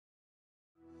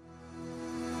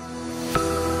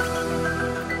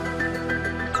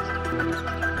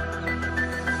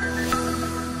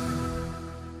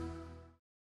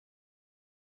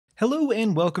Hello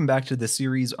and welcome back to the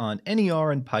series on NER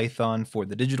and Python for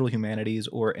the digital humanities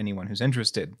or anyone who's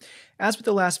interested. As with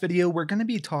the last video, we're going to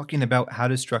be talking about how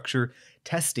to structure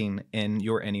testing in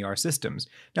your NER systems.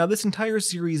 Now, this entire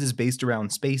series is based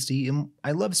around spaCy, and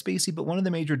I love spaCy, but one of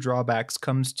the major drawbacks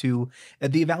comes to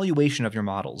the evaluation of your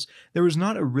models. There is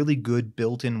not a really good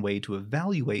built-in way to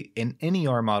evaluate an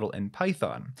NER model in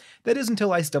Python. That is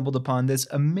until I stumbled upon this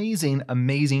amazing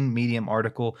Medium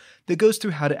article that goes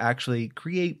through how to actually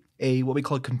create what we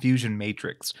call a confusion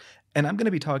matrix. And I'm going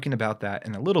to be talking about that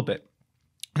in a little bit.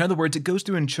 In other words, it goes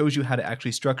through and shows you how to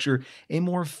actually structure a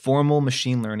more formal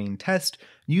machine learning test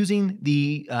using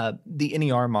the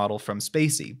NER model from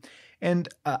spaCy. And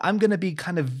I'm going to be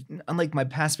kind of, unlike my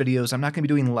past videos, I'm not going to be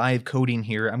doing live coding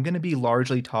here. I'm going to be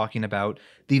largely talking about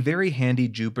the very handy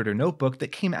Jupyter Notebook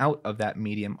that came out of that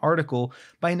Medium article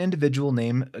by an individual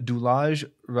named Dulaj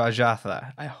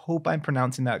Rajatha. I hope I'm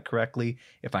pronouncing that correctly.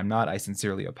 If I'm not, I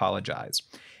sincerely apologize.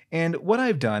 And what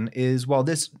I've done is, while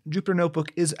this Jupyter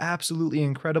Notebook is absolutely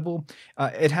incredible,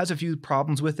 it has a few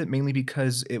problems with it, mainly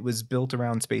because it was built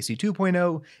around spaCy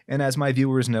 2.0, and as my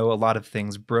viewers know, a lot of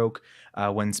things broke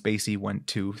when spaCy went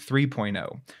to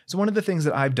 3.0. So one of the things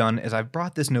that I've done is I've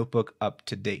brought this notebook up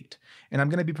to date, and I'm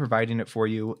going to be providing it for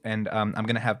you, and I'm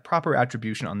going to have proper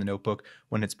attribution on the notebook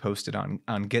when it's posted on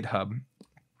GitHub.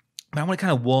 But I want to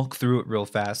kind of walk through it real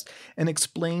fast and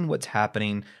explain what's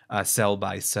happening cell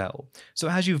by cell. So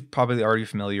as you've probably already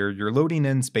familiar, you're loading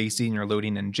in spaCy and you're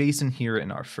loading in JSON here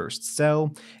in our first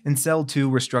cell. In cell 2,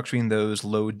 we're structuring those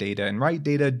load data and write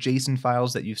data JSON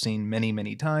files that you've seen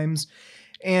many times.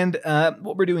 And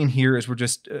what we're doing here is we're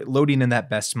just loading in that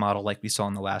best model like we saw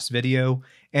in the last video.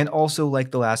 And also,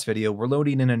 like the last video, we're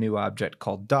loading in a new object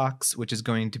called docs, which is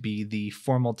going to be the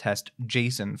formal test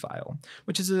JSON file,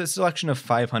 which is a selection of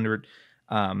 500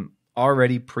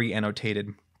 already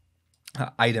pre-annotated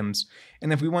items.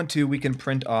 And if we want to, we can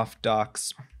print off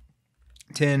docs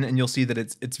 10, and you'll see that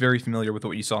it's very familiar with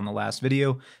what you saw in the last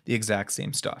video, the exact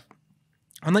same stuff.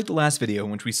 Unlike the last video,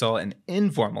 in which we saw an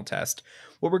informal test,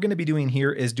 what we're going to be doing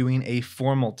here is doing a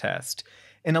formal test.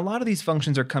 And a lot of these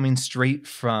functions are coming straight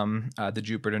from the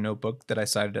Jupyter Notebook that I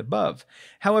cited above.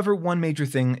 However, one major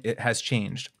thing it has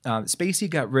changed. spaCy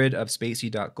got rid of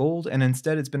spaCy.gold, and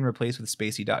instead it's been replaced with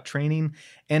spaCy.training.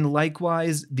 And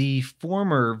likewise, the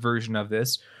former version of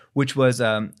this, which was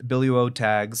biluo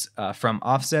tags from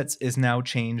offsets, is now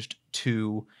changed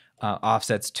to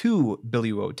offsets to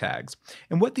biluo tags.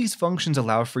 And what these functions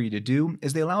allow for you to do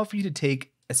is they allow for you to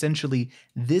take essentially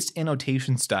this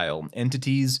annotation style,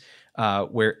 entities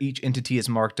where each entity is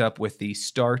marked up with the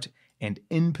start and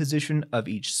end position of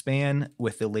each span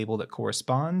with the label that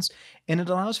corresponds, and it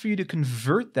allows for you to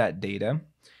convert that data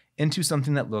into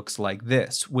something that looks like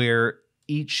this, where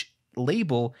each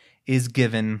label is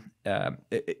given,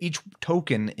 each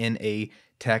token in a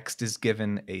text is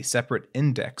given a separate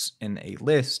index in a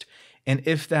list, and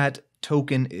if that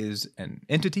token is an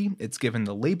entity, it's given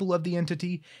the label of the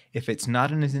entity. If it's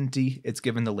not an entity, it's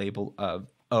given the label of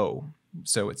O.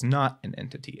 So it's not an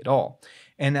entity at all.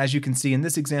 And as you can see in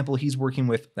this example, he's working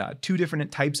with two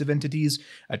different types of entities,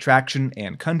 attraction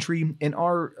and country. In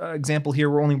our example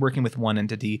here, we're only working with one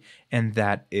entity, and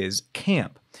that is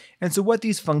camp. And so what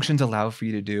these functions allow for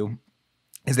you to do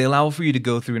is they allow for you to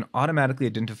go through and automatically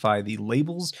identify the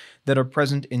labels that are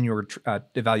present in your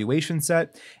evaluation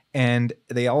set, and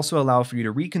they also allow for you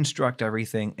to reconstruct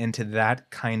everything into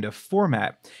that kind of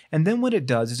format. And then what it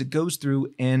does is it goes through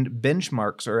and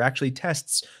benchmarks, or actually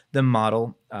tests, the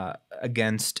model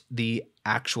against the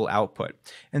actual output.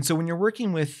 And so when you're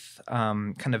working with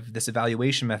kind of this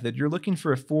evaluation method, you're looking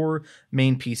for 4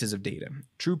 main pieces of data: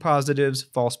 true positives,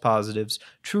 false positives,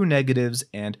 true negatives,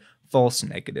 and false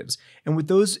negatives. And with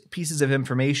those pieces of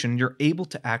information, you're able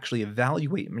to actually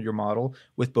evaluate your model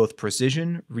with both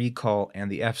precision, recall, and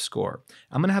the F-score.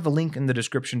 I'm going to have a link in the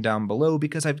description down below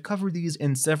because I've covered these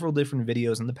in several different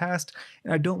videos in the past,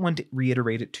 and I don't want to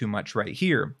reiterate it too much right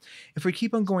here. If we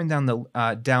keep on going down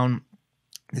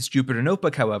this Jupyter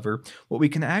Notebook, however, what we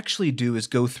can actually do is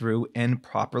go through and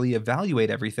properly evaluate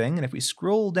everything. And if we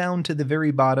scroll down to the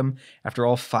very bottom, after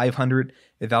all 500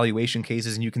 evaluation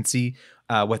cases, and you can see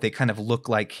what they kind of look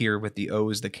like here with the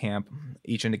O's, the camp,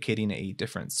 each indicating a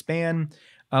different span.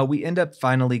 we end up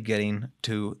finally getting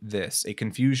to this, a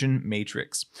confusion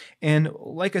matrix. And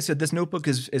like I said, this notebook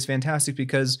is fantastic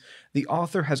because the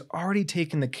author has already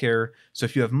taken the care. So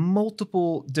if you have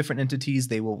multiple different entities,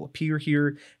 they will appear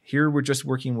here. Here we're just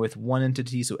working with one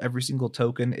entity, so every single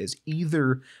token is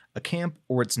either a camp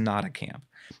or it's not a camp.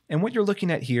 And what you're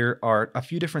looking at here are a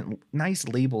few different nice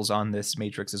labels on this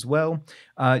matrix as well.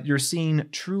 You're seeing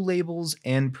true labels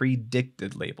and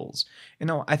predicted labels. And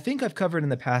now I think I've covered in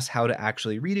the past how to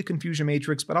actually read a confusion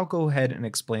matrix, but I'll go ahead and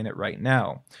explain it right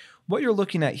now. What you're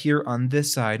looking at here on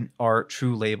this side are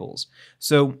true labels.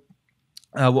 So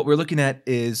what we're looking at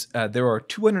is there are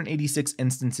 286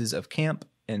 instances of camp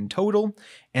in total,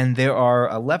 and there are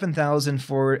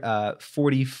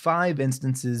 11,045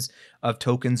 instances of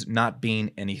tokens not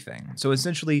being anything. So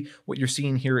essentially what you're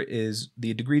seeing here is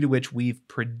the degree to which we've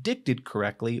predicted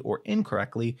correctly or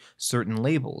incorrectly certain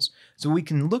labels. So we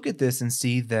can look at this and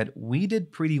see that we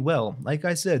did pretty well. Like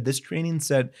I said, this training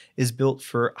set is built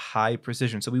for high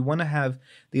precision. So we want to have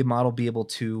the model be able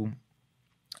to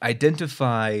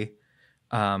identify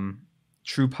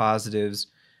true positives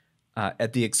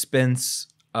at the expense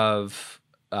of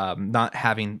not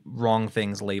having wrong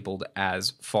things labeled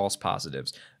as false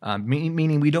positives,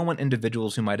 meaning we don't want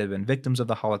individuals who might have been victims of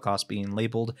the Holocaust being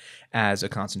labeled as a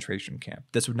concentration camp.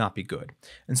 This would not be good.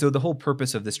 And so the whole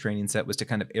purpose of this training set was to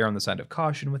kind of err on the side of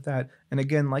caution with that. And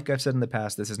again, like I've said in the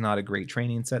past, this is not a great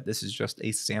training set. This is just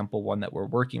a sample one that we're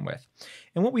working with.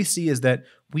 And what we see is that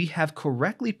we have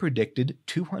correctly predicted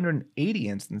 280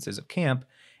 instances of camp,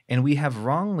 and we have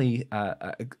wrongly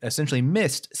essentially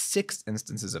missed 6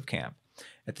 instances of camp.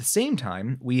 At the same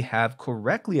time, we have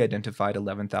correctly identified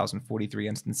 11,043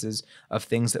 instances of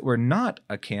things that were not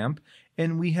a camp,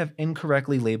 and we have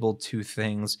incorrectly labeled 2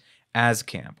 things as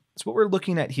camp. So what we're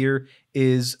looking at here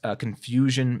is a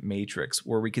confusion matrix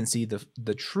where we can see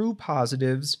the true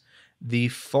positives, the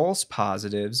false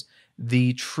positives,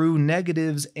 the true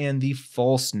negatives, and the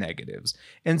false negatives.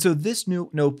 And so this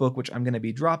new notebook, which I'm going to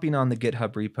be dropping on the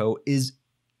GitHub repo,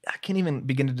 I can't even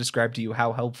begin to describe to you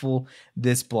how helpful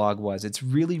this blog was. It's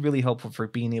really, really helpful for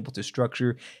being able to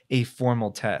structure a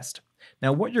formal test.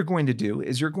 Now, what you're going to do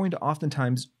is you're going to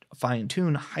oftentimes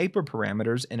fine-tune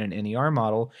hyperparameters in an NER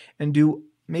model and do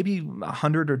maybe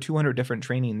 100 or 200 different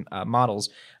training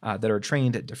models that are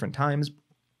trained at different times.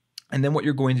 And then what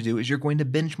you're going to do is you're going to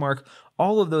benchmark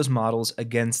all of those models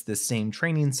against the same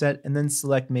training set and then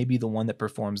select maybe the one that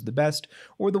performs the best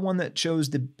or the one that shows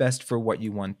the best for what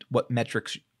you want, what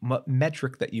metric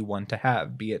that you want to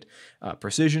have, be it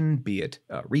precision, be it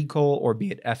recall, or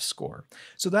be it F-score.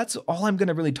 So that's all I'm going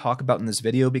to really talk about in this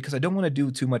video because I don't want to do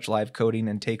too much live coding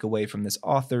and take away from this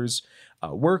author's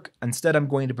work. Instead, I'm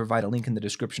going to provide a link in the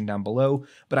description down below,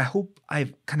 but I hope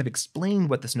I've kind of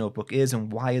explained what this notebook is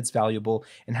and why it's valuable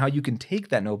and how you can take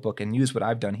that notebook and use what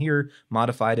I've done here,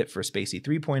 modified it for spaCy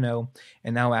 3.0,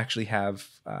 and now actually have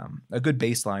a good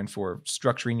baseline for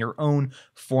structuring your own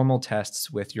formal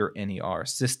tests with your NER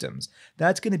systems.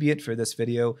 That's going to be it for this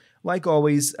video. Like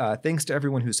always, thanks to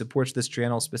everyone who supports this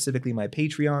channel, specifically my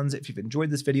Patreons. If you've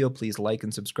enjoyed this video, please like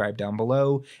and subscribe down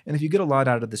below. And if you get a lot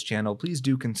out of this channel, please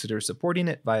do consider supporting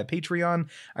it via Patreon.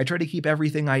 I try to keep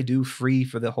everything I do free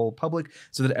for the whole public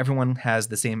so that everyone has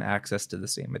the same access to the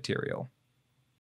same material.